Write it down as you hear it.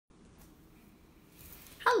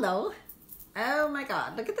Hello. Oh my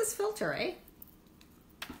God, look at this filter, eh?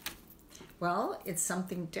 Well, it's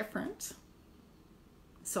something different,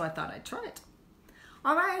 so I thought I'd try it.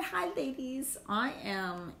 All right, hi ladies. I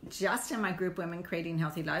am just in my group Women Creating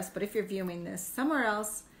Healthy Lives, but if you're viewing this somewhere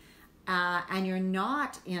else and you're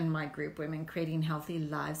not in my group Women Creating Healthy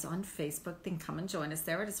Lives on Facebook, then come and join us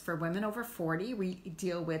there. It is for women over 40. We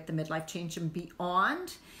deal with the midlife change and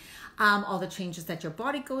beyond. All the changes that your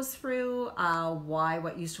body goes through, why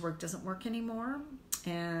what used to work doesn't work anymore,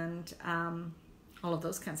 and all of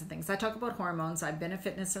those kinds of things. I talk about hormones. I've been a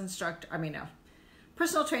fitness instructor,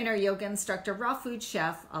 personal trainer, yoga instructor, raw food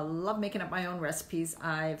chef. I love making up my own recipes.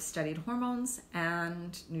 I've studied hormones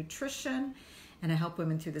and nutrition, and I help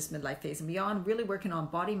women through this midlife phase and beyond, really working on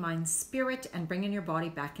body, mind, spirit, and bringing your body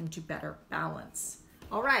back into better balance.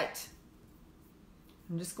 All right.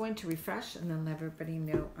 I'm just going to refresh and then let everybody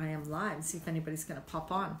know I am live and see if anybody's going to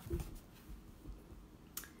pop on.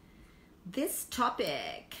 This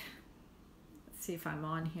topic, let's see if I'm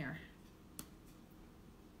on here.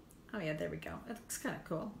 Oh yeah, there we go. It looks kind of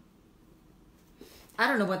cool. I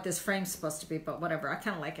don't know what this frame's supposed to be, but whatever. I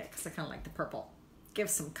kind of like it because I kind of like the purple.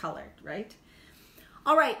 Gives some color, right?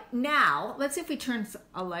 All right, now let's see if we turn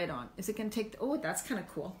a light on. Is it going to take, oh, that's kind of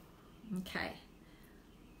cool. Okay.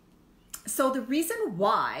 So the reason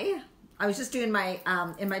why I was just doing my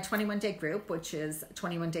in my 21-day group, which is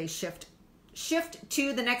 21-day shift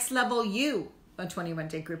to the next level you, a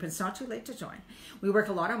 21-day group. It's not too late to join. We work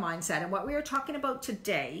a lot on mindset, and what we are talking about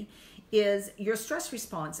today is your stress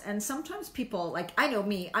response. And sometimes people, like I know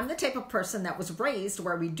me, I'm the type of person that was raised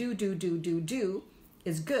where we do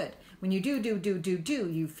is good. When you do,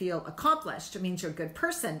 you feel accomplished. It means you're a good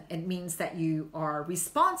person. It means that you are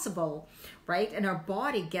responsible, right? And our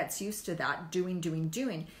body gets used to that,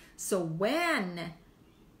 doing. So when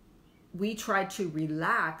we try to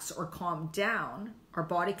relax or calm down, our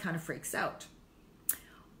body kind of freaks out.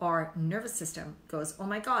 Our nervous system goes, oh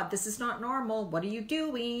my God, this is not normal. What are you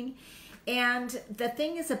doing? And the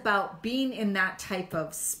thing is about being in that type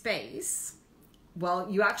of space,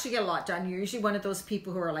 well, you actually get a lot done. You're usually one of those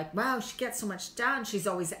people who are like, wow, she gets so much done. She's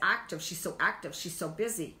always active. She's so active. She's so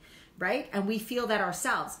busy, right? And we feel that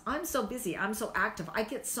ourselves. I'm so busy. I'm so active. I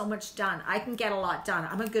get so much done. I can get a lot done.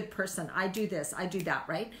 I'm a good person. I do this. I do that,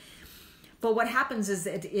 right? But what happens is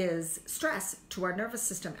it is stress to our nervous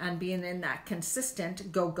system and being in that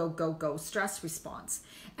consistent go stress response.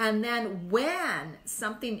 And then when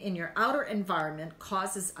something in your outer environment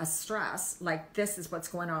causes a stress, like this is what's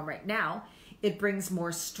going on right now, it brings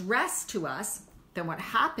more stress to us. Then what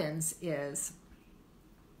happens is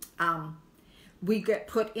we get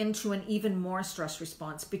put into an even more stress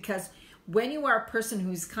response, because when you are a person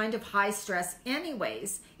who's kind of high stress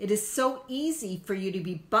anyways, it is so easy for you to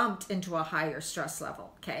be bumped into a higher stress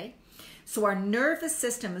level, okay? So our nervous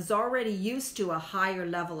system is already used to a higher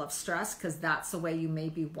level of stress because that's the way you may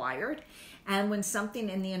be wired. And when something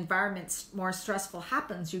in the environment more stressful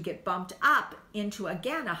happens, you get bumped up into,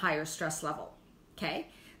 again, a higher stress level, okay?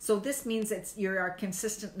 So this means you are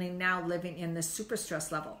consistently now living in the super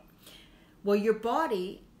stress level. Well, your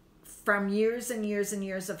body, from years and years and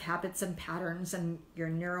years of habits and patterns and your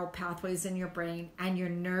neural pathways in your brain and your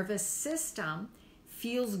nervous system,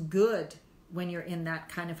 feels good when you're in that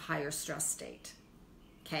kind of higher stress state,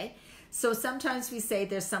 okay? So sometimes we say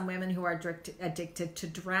there's some women who are addicted to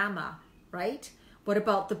drama, right? What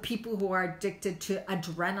about the people who are addicted to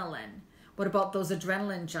adrenaline? What about those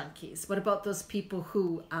adrenaline junkies? What about those people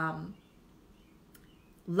who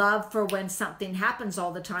love for when something happens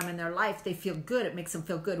all the time in their life? They feel good. It makes them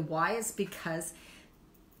feel good. Why? It's because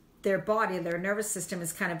their body, their nervous system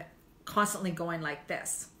is kind of constantly going like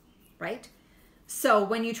this, right? So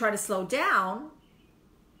when you try to slow down,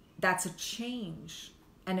 that's a change,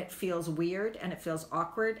 and it feels weird and it feels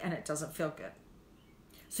awkward and it doesn't feel good.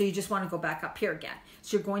 So you just want to go back up here again.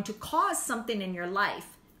 So you're going to cause something in your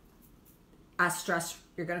life, a stress.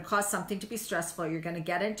 You're going to cause something to be stressful. You're going to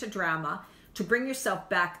get into drama to bring yourself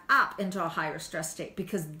back up into a higher stress state,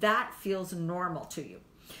 because that feels normal to you.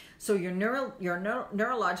 So your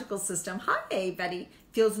neurological system, hi Betty,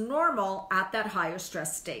 feels normal at that higher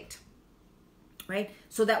stress state, right?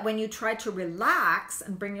 So that when you try to relax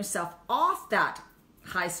and bring yourself off that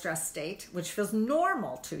high stress state, which feels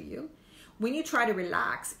normal to you, when you try to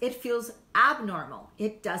relax, it feels abnormal.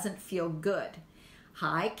 It doesn't feel good.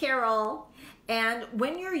 Hi, Carol. And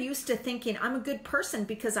when you're used to thinking, I'm a good person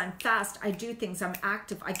because I'm fast, I do things, I'm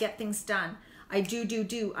active, I get things done, I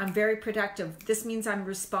do, I'm very productive, this means I'm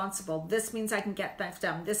responsible, this means I can get things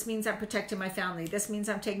done, this means I'm protecting my family, this means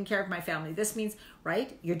I'm taking care of my family, this means,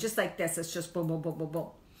 right? You're just like this, it's just boom, boom, boom, boom, boom.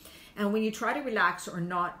 And when you try to relax or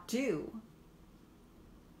not do,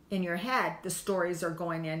 in your head, the stories are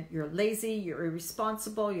going in. You're lazy, you're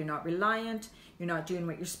irresponsible, you're not reliant, you're not doing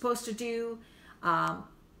what you're supposed to do.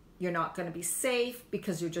 You're not going to be safe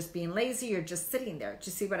because you're just being lazy. You're just sitting there. Do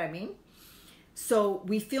you see what I mean? So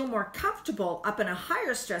we feel more comfortable up in a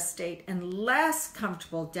higher stress state and less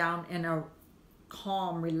comfortable down in a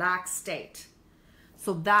calm, relaxed state.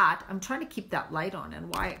 So that, I'm trying to keep that light on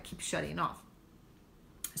and why it keeps shutting off.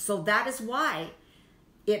 So that is why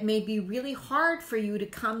it may be really hard for you to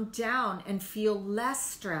come down and feel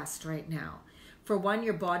less stressed right now. For one,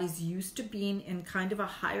 your body's used to being in kind of a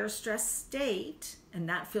higher stress state, and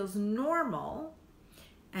that feels normal.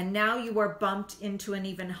 And now you are bumped into an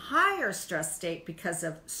even higher stress state because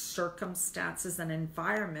of circumstances and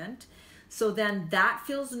environment. So then that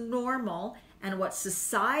feels normal, and what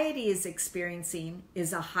society is experiencing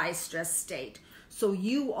is a high stress state. So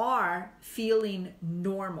you are feeling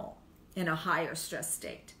normal in a higher stress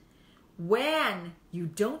state. When you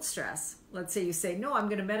don't stress, let's say you say, no, I'm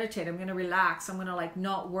going to meditate, I'm going to relax, I'm going to like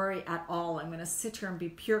not worry at all, I'm going to sit here and be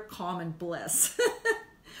pure calm and bliss.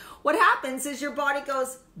 What happens is your body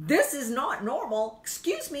goes, this is not normal.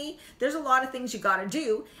 Excuse me, there's a lot of things you got to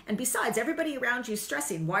do. And besides, everybody around you is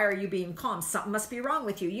stressing. Why are you being calm? Something must be wrong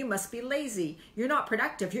with you. You must be lazy. You're not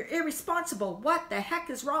productive. You're irresponsible. What the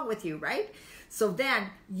heck is wrong with you, right? So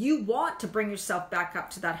then you want to bring yourself back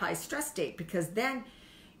up to that high stress state, because then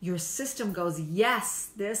your system goes, yes,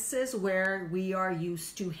 this is where we are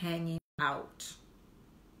used to hanging out.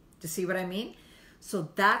 Do you see what I mean? So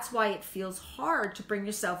that's why it feels hard to bring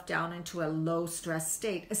yourself down into a low stress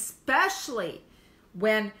state, especially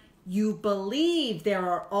when you believe there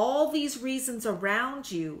are all these reasons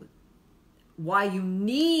around you why you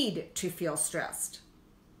need to feel stressed,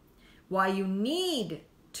 why you need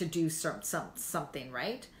to do something,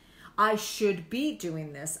 right? I should be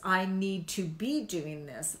doing this. I need to be doing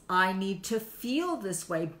this. I need to feel this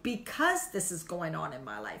way because this is going on in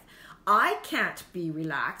my life. I can't be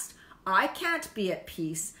relaxed. I can't be at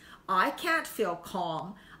peace. I can't feel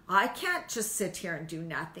calm. I can't just sit here and do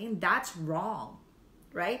nothing. That's wrong,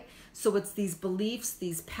 right? So it's these beliefs,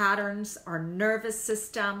 these patterns, our nervous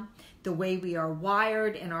system, the way we are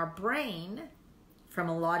wired in our brain from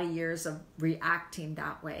a lot of years of reacting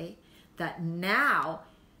that way, that now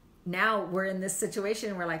we're in this situation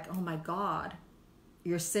and we're like, oh my God,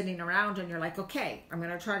 you're sitting around and you're like, okay, I'm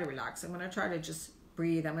going to try to relax. I'm going to try to just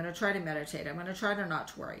breathe. I'm going to try to meditate. I'm going to try to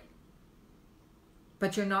not worry.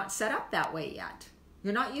 But you're not set up that way yet.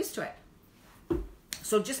 You're not used to it.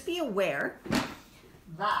 So just be aware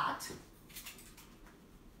that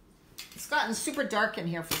it's gotten super dark in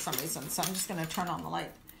here for some reason. So I'm just going to turn on the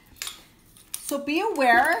light. So be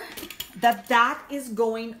aware that that is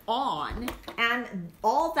going on. And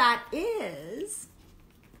all that is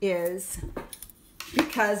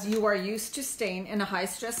because you are used to staying in a high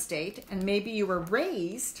stress state. And maybe you were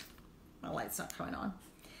raised, my light's not coming on.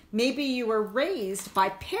 Maybe you were raised by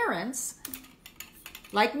parents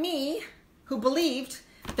like me who believed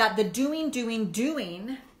that the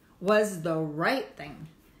doing was the right thing.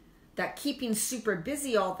 That keeping super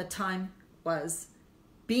busy all the time was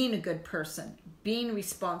being a good person, being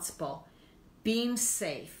responsible, being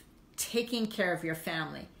safe, taking care of your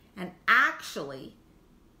family, and actually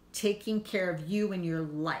taking care of you and your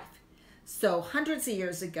life. So hundreds of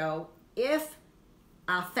years ago, if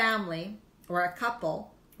a family or a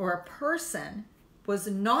couple or a person was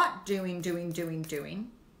not doing,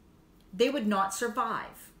 they would not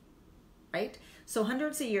survive, right? So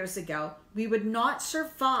hundreds of years ago, we would not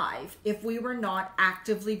survive if we were not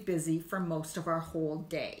actively busy for most of our whole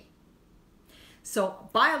day. So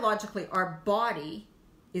biologically, our body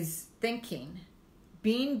is thinking,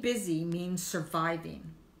 being busy means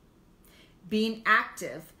surviving. Being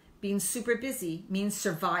active, being super busy means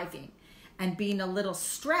surviving. And being a little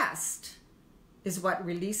stressed is what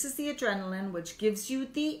releases the adrenaline, which gives you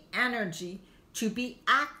the energy to be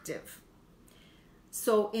active.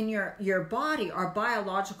 So in your body, our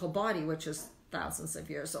biological body, which is thousands of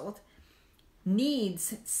years old,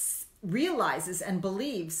 realizes and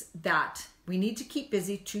believes that we need to keep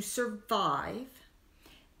busy to survive,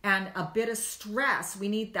 and a bit of stress, we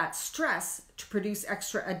need that stress to produce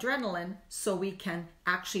extra adrenaline so we can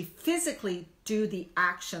actually physically do the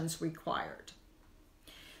actions required.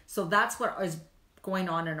 So that's what is going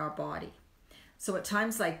on in our body. So at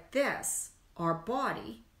times like this, our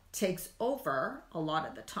body takes over a lot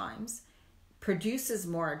of the times, produces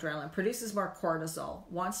more adrenaline, produces more cortisol,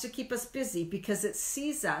 wants to keep us busy because it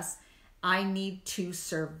sees us, I need to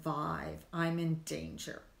survive. I'm in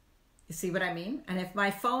danger. You see what I mean? And if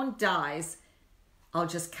my phone dies, I'll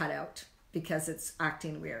just cut out because it's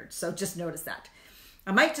acting weird. So just notice that.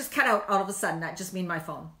 I might just cut out all of a sudden. That just means my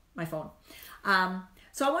phone my phone.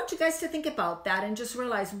 So I want you guys to think about that and just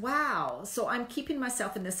realize, wow, so I'm keeping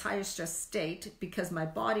myself in this higher stress state because my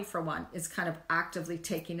body, for one, is kind of actively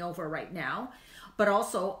taking over right now. But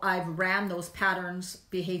also I've ran those patterns,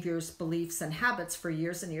 behaviors, beliefs, and habits for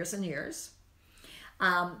years and years and years.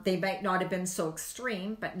 They might not have been so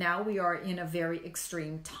extreme, but now we are in a very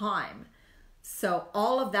extreme time. So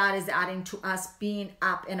all of that is adding to us being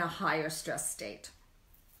up in a higher stress state,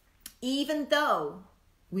 even though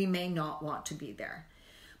we may not want to be there.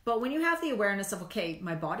 But when you have the awareness of, okay,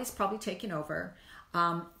 my body's probably taking over,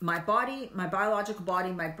 my body, my biological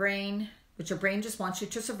body, my brain, which your brain just wants you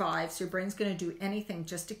to survive. So your brain's going to do anything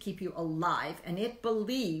just to keep you alive. And it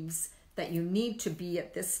believes that you need to be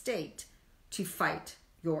at this state to fight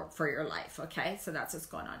for your life. Okay, so that's what's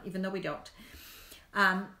going on, even though we don't.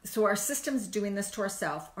 So our system's doing this to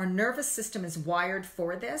ourselves. Our nervous system is wired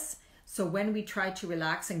for this. So when we try to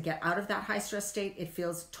relax and get out of that high stress state, it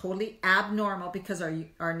feels totally abnormal because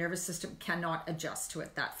our nervous system cannot adjust to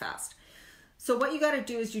it that fast. So what you got to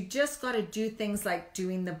do is you just got to do things like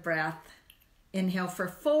doing the breath. Inhale for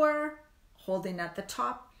 4, holding at the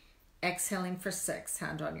top, exhaling for 6,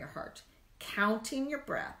 hand on your heart. Counting your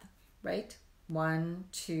breath, right? 1,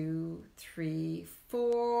 2, 3,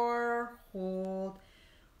 4, hold.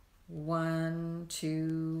 1,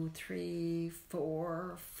 2, 3,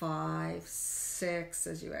 4, 5, 6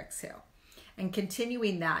 as you exhale. And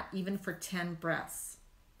continuing that even for 10 breaths,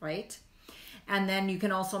 right? And then you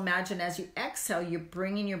can also imagine as you exhale, you're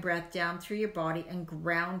bringing your breath down through your body and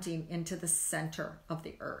grounding into the center of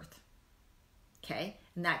the earth. Okay?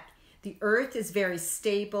 And that the earth is very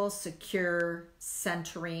stable, secure,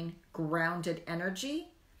 centering, grounded energy.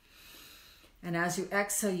 And as you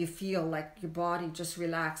exhale, you feel like your body just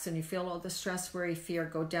relax and you feel all the stress, worry, fear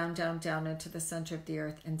go down, down, down into the center of the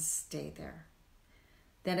earth and stay there.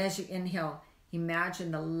 Then as you inhale,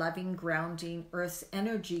 imagine the loving, grounding earth's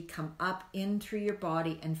energy come up in through your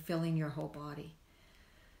body and filling your whole body.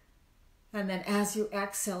 And then as you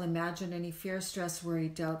exhale, imagine any fear, stress, worry,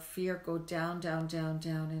 doubt, fear go down, down, down,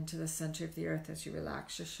 down into the center of the earth as you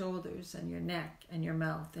relax your shoulders and your neck and your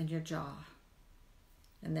mouth and your jaw.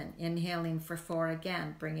 And then inhaling for 4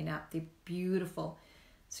 again, bringing up the beautiful,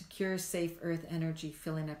 secure, safe earth energy,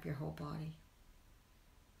 filling up your whole body.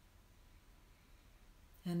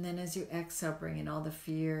 And then as you exhale, bringing all the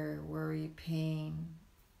fear, worry, pain,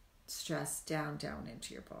 stress down, down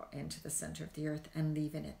into your body, into the center of the earth and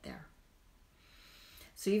leaving it there.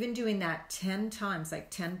 So even doing that 10 times,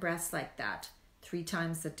 like 10 breaths like that, 3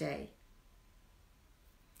 times a day,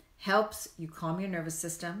 helps you calm your nervous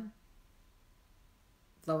system,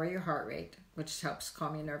 lower your heart rate, which helps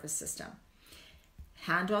calm your nervous system.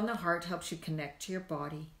 Hand on the heart helps you connect to your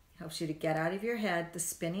body, helps you to get out of your head, the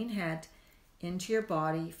spinning head, into your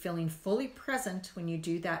body, feeling fully present when you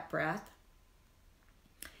do that breath,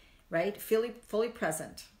 right? Feeling fully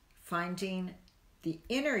present, finding the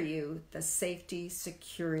inner you, the safety,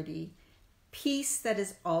 security, peace that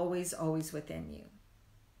is always, always within you.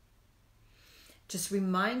 Just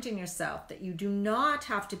reminding yourself that you do not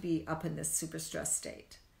have to be up in this super stress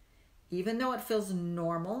state, even though it feels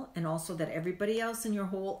normal, and also that everybody else in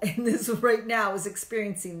this right now is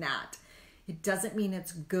experiencing that. It doesn't mean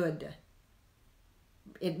it's good.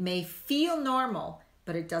 It may feel normal,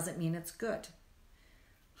 but it doesn't mean it's good.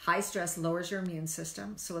 High stress lowers your immune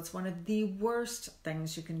system, so it's one of the worst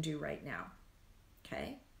things you can do right now.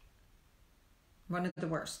 Okay? One of the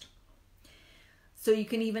worst. So you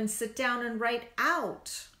can even sit down and write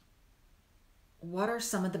out, what are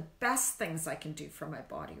some of the best things I can do for my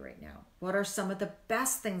body right now? What are some of the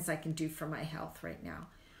best things I can do for my health right now?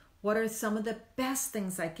 What are some of the best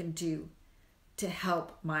things I can do to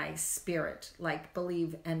help my spirit, like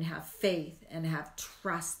believe and have faith and have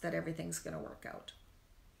trust that everything's going to work out?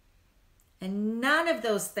 And none of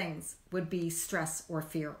those things would be stress or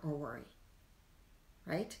fear or worry,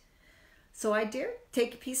 right? So I dare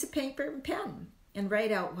take a piece of paper and pen and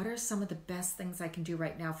write out, what are some of the best things I can do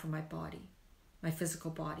right now for my body, my physical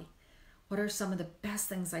body? What are some of the best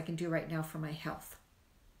things I can do right now for my health?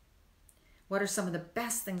 What are some of the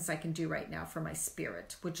best things I can do right now for my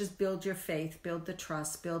spirit, which is build your faith, build the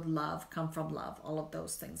trust, build love, come from love, all of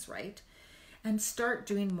those things, right? And start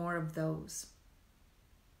doing more of those.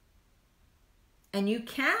 And you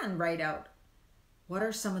can write out, what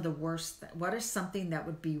are some of the worst, what is something that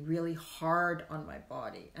would be really hard on my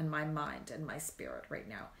body and my mind and my spirit right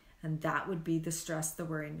now? And that would be the stress, the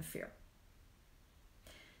worry, and the fear.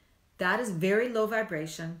 That is very low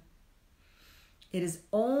vibration. It is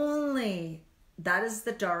only, that is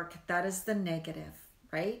the dark, that is the negative,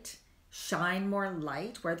 right? Shine more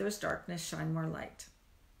light. Where there's darkness, shine more light,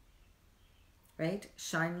 right?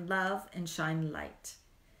 Shine love and shine light.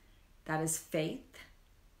 That is faith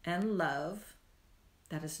and love.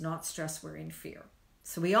 That is not stress, worry, and fear.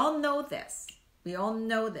 So we all know this. We all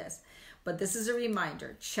know this. But this is a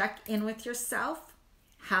reminder. Check in with yourself.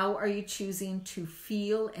 How are you choosing to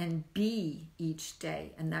feel and be each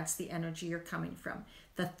day? And that's the energy you're coming from.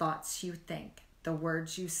 The thoughts you think, the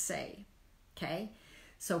words you say, okay?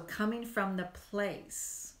 So coming from the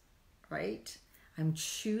place, right? I'm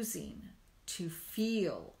choosing to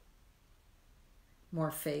feel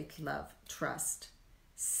more faith, love, trust.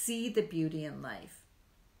 See the beauty in life,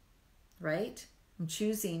 right? I'm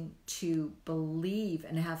choosing to believe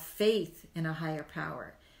and have faith in a higher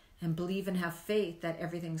power and believe and have faith that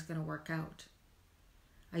everything's going to work out.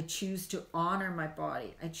 I choose to honor my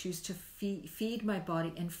body. I choose to feed my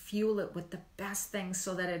body and fuel it with the best things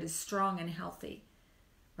so that it is strong and healthy,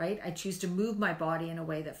 right? I choose to move my body in a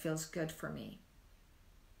way that feels good for me.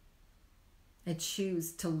 I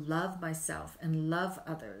choose to love myself and love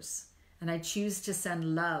others. And I choose to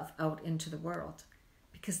send love out into the world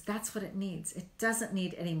because that's what it needs. It doesn't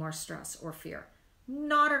need any more stress or fear.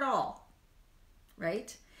 Not at all,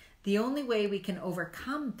 right? The only way we can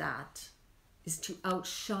overcome that is to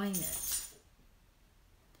outshine it,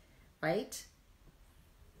 right?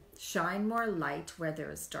 Shine more light where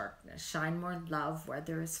there is darkness. Shine more love where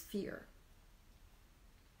there is fear.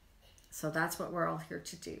 So that's what we're all here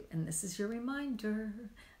to do. And this is your reminder.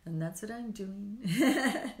 And that's what I'm doing.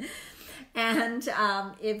 And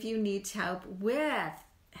if you need help with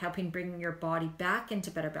helping bring your body back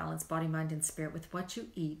into better balance, body, mind, and spirit with what you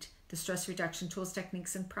eat, the stress reduction tools,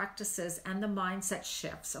 techniques, and practices, and the mindset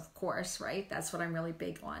shifts, of course, right? That's what I'm really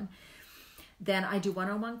big on. Then I do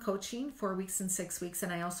one-on-one coaching, 4 weeks and 6 weeks.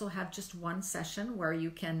 And I also have just one session where you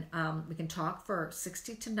can, we can talk for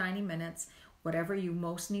 60 to 90 minutes, whatever you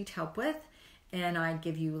most need help with. And I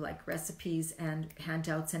give you like recipes and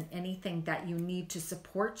handouts and anything that you need to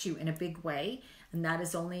support you in a big way. And that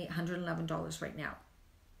is only $111 right now.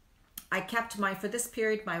 I kept for this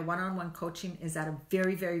period, my one-on-one coaching is at a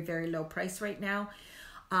very, very, very low price right now.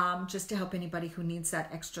 Just to help anybody who needs that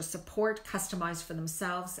extra support, customized for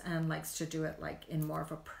themselves and likes to do it like in more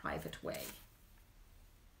of a private way.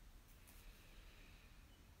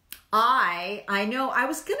 I know I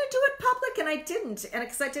was going to do it public and I didn't, and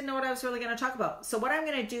because I didn't know what I was really going to talk about. So what I'm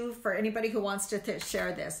going to do for anybody who wants to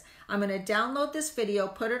share this, I'm going to download this video,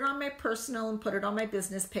 put it on my personal and put it on my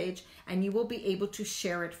business page, and you will be able to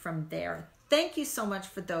share it from there. Thank you so much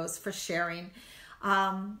for those for sharing.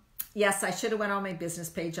 Yes, I should have went on my business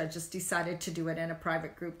page. I just decided to do it in a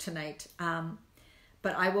private group tonight.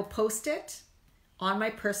 But I will post it on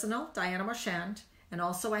my personal, Diana Marchand. And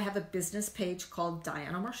also I have a business page called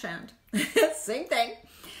Diana Marchand. Same thing.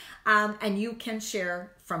 And you can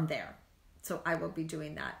share from there. So I will be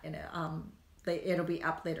doing that. It'll be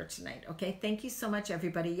up later tonight. Okay. Thank you so much,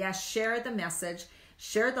 everybody. Yes, share the message.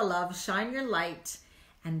 Share the love. Shine your light.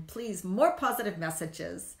 And please, more positive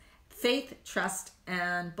messages. Faith, trust,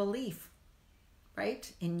 and belief. Right?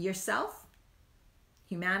 In yourself,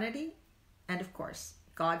 humanity, and of course,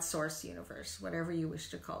 God, source, universe, whatever you wish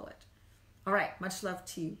to call it. All right. Much love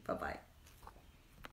to you. Bye-bye.